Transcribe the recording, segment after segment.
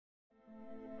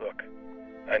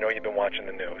I know you've been watching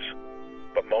the news,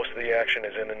 but most of the action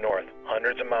is in the north,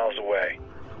 hundreds of miles away.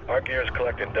 Our gear is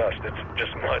collecting dust. It's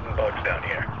just mud and bugs down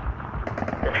here.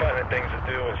 We're finding things to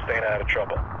do and staying out of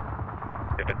trouble.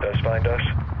 If it does find us,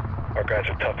 our guys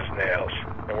are tough as nails,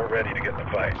 and we're ready to get in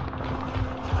the fight.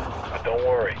 But don't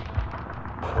worry,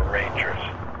 we're Rangers.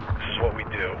 This is what we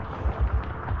do.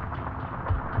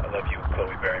 I love you,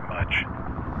 Chloe, very much.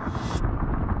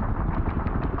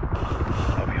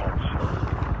 I'll be home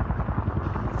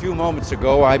soon. A few moments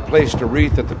ago, I placed a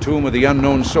wreath at the tomb of the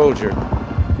unknown soldier.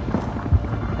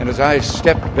 And as I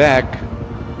stepped back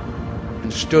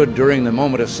and stood during the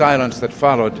moment of silence that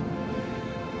followed,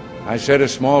 I said a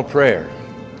small prayer.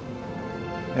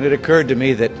 And it occurred to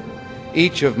me that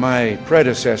each of my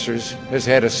predecessors has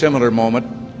had a similar moment,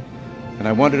 and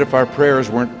I wondered if our prayers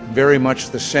weren't very much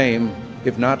the same,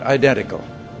 if not identical.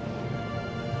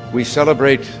 We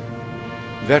celebrate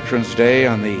Veterans Day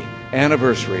on the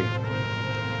anniversary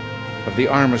of the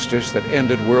armistice that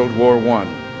ended World War I.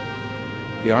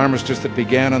 The armistice that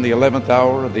began on the 11th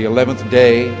hour of the 11th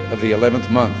day of the 11th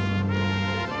month.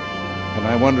 And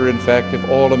I wonder, in fact, if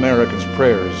all Americans'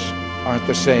 prayers aren't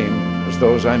the same as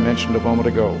those I mentioned a moment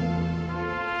ago.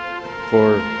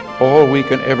 For all we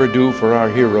can ever do for our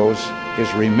heroes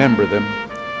is remember them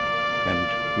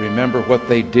and remember what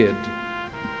they did,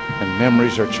 and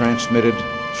memories are transmitted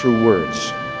through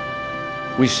words.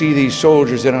 We see these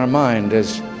soldiers in our mind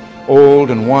as old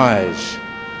and wise.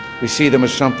 We see them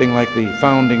as something like the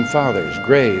founding fathers,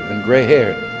 grave and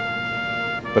gray-haired.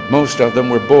 But most of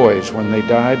them were boys when they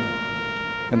died,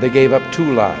 and they gave up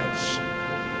two lives,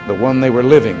 the one they were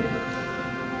living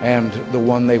and the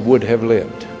one they would have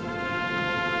lived.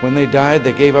 When they died,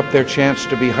 they gave up their chance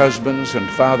to be husbands and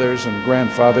fathers and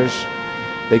grandfathers.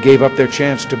 They gave up their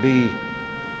chance to be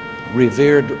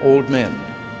revered old men.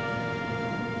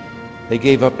 They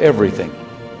gave up everything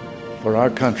for our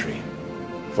country,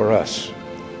 for us.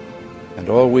 And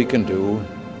all we can do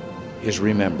is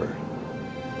remember.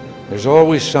 There's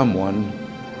always someone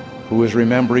who is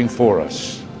remembering for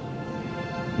us.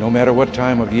 No matter what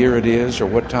time of year it is or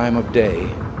what time of day,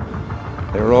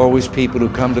 there are always people who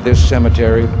come to this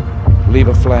cemetery, leave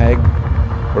a flag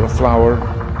or a flower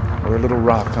or a little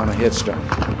rock on a headstone.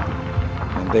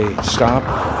 And they stop,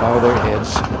 bow their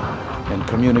heads, and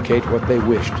communicate what they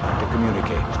wished to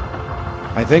communicate.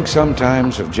 I think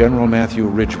sometimes of General Matthew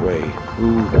Ridgway,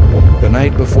 who, the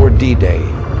night before D-Day,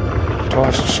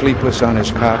 tossed sleepless on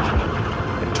his cot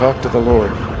and talked to the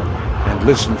Lord and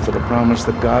listened for the promise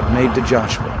that God made to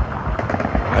Joshua.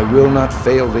 I will not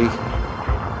fail thee,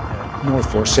 nor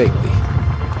forsake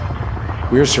thee.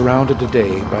 We are surrounded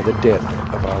today by the dead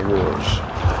of our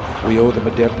wars. We owe them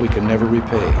a debt we can never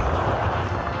repay.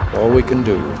 All we can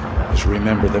do is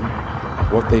remember them,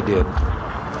 what they did,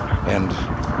 and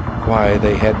why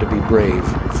they had to be brave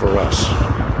for us.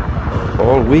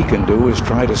 All we can do is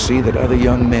try to see that other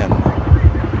young men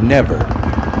never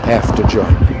have to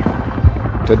join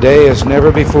them. Today, as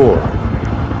never before,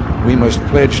 we must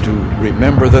pledge to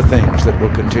remember the things that will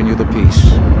continue the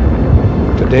peace.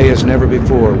 Today, as never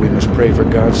before, we must pray for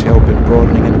God's help in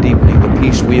broadening and deepening the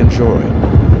peace we enjoy.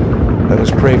 Let us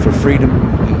pray for freedom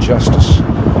and justice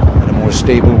and a more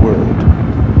stable world.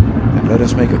 And let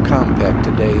us make a compact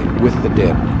today with the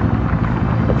dead.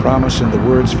 A promise in the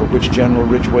words for which General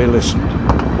Ridgway listened: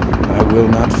 I will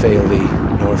not fail thee,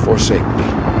 nor forsake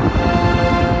thee.